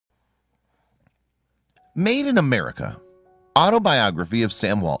Made in America, Autobiography of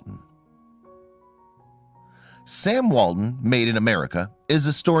Sam Walton. Sam Walton, Made in America, is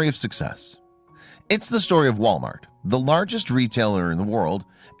a story of success. It's the story of Walmart, the largest retailer in the world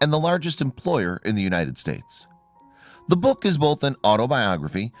and the largest employer in the United States. The book is both an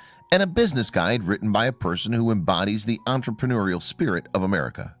autobiography and a business guide written by a person who embodies the entrepreneurial spirit of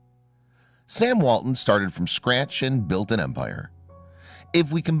America. Sam Walton started from scratch and built an empire. If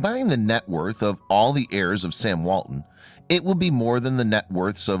we combine the net worth of all the heirs of Sam Walton, it will be more than the net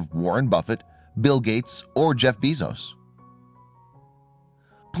worths of Warren Buffett, Bill Gates, or Jeff Bezos.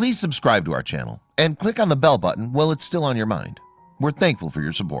 Please subscribe to our channel and click on the bell button while it's still on your mind. We're thankful for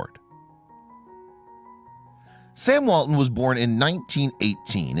your support. Sam Walton was born in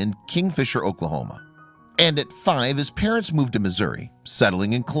 1918 in Kingfisher, Oklahoma. And at 5, his parents moved to Missouri,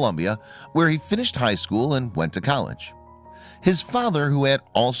 settling in Columbia, where he finished high school and went to college. His father, who had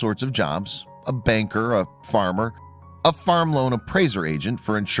all sorts of jobs, a banker, a farmer, a farm loan appraiser agent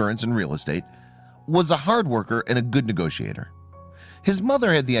for insurance and real estate, was a hard worker and a good negotiator. His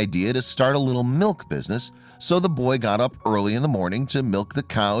mother had the idea to start a little milk business, so the boy got up early in the morning to milk the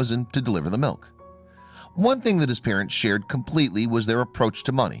cows and to deliver the milk. One thing that his parents shared completely was their approach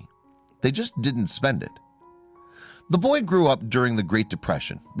to money. They just didn't spend it. The boy grew up during the Great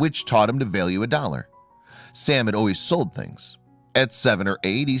Depression, which taught him to value a dollar. Sam had always sold things. At 7 or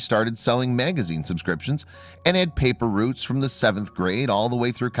 8, he started selling magazine subscriptions and had paper routes from the 7th grade all the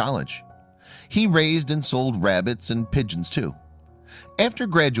way through college. He raised and sold rabbits and pigeons too. After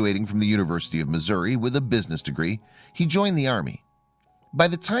graduating from the University of Missouri with a business degree, he joined the Army. By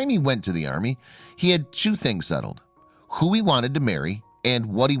the time he went to the Army, he had 2 things settled: who he wanted to marry and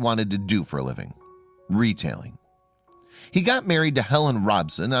what he wanted to do for a living: retailing. He got married to Helen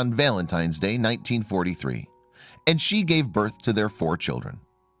Robson on Valentine's Day 1943, and she gave birth to their 4 children.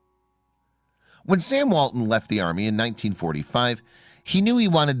 When Sam Walton left the Army in 1945, he knew he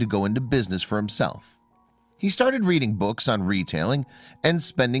wanted to go into business for himself. He started reading books on retailing and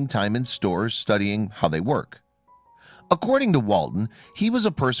spending time in stores studying how they work. According to Walton, he was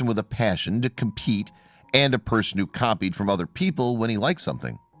a person with a passion to compete and a person who copied from other people when he liked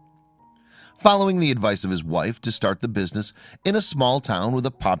something. Following the advice of his wife to start the business in a small town with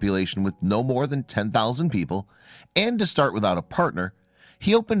a population with no more than 10,000 people and to start without a partner,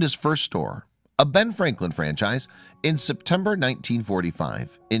 he opened his first store, a Ben Franklin franchise, in September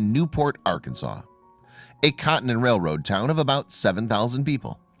 1945 in Newport, Arkansas, a cotton and railroad town of about 7,000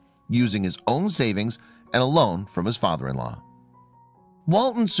 people, using his own savings and a loan from his father-in-law.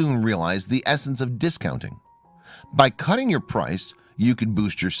 Walton soon realized the essence of discounting. By cutting your price, you could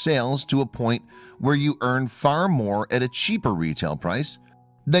boost your sales to a point where you earn far more at a cheaper retail price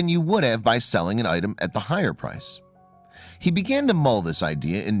than you would have by selling an item at the higher price. He began to mull this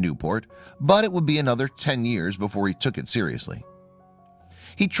idea in Newport, but it would be another 10 years before he took it seriously.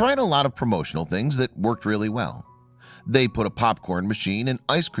 He tried a lot of promotional things that worked really well. They put a popcorn machine and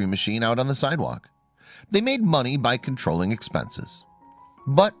ice cream machine out on the sidewalk. They made money by controlling expenses.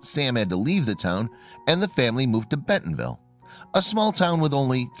 But Sam had to leave the town, and the family moved to Bentonville, a small town with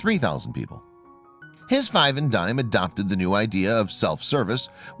only 3,000 people. His five and dime adopted the new idea of self-service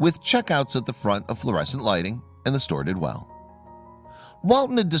with checkouts at the front of fluorescent lighting, and the store did well.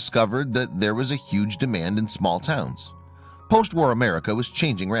 Walton had discovered that there was a huge demand in small towns. Post-war America was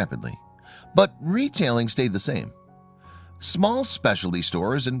changing rapidly, but retailing stayed the same: small specialty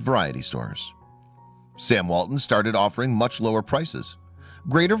stores and variety stores. Sam Walton started offering much lower prices,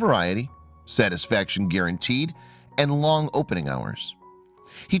 greater variety, satisfaction guaranteed, and long opening hours.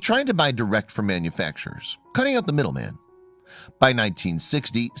 He tried to buy direct from manufacturers, cutting out the middleman. By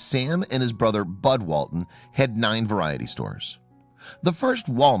 1960, Sam and his brother Bud Walton had 9 variety stores. The first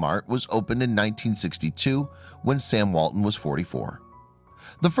Walmart was opened in 1962 when Sam Walton was 44.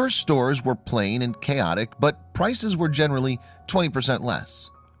 The first stores were plain and chaotic, but prices were generally 20%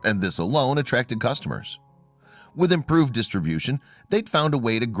 less, and this alone attracted customers. With improved distribution, they'd found a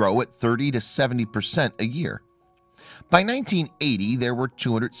way to grow at 30 to 70% a year. By 1980, there were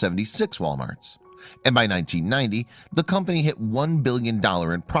 276 Walmarts, and by 1990, the company hit $1 billion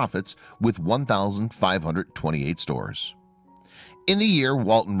in profits with 1,528 stores. In the year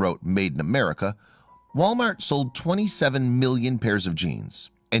Walton wrote Made in America, Walmart sold 27 million pairs of jeans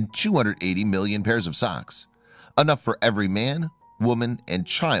and 280 million pairs of socks, enough for every man, woman, and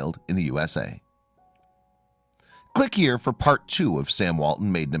child in the USA. Click here for part 2 of Sam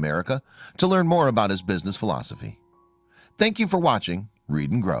Walton Made in America to learn more about his business philosophy. Thank you for watching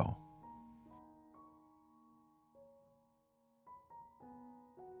Read and Grow.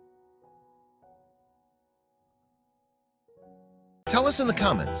 Tell us in the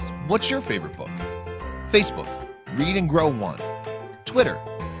comments, what's your favorite book? Facebook, Read and Grow 1, Twitter,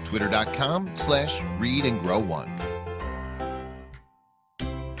 twitter.com/readandgrow1.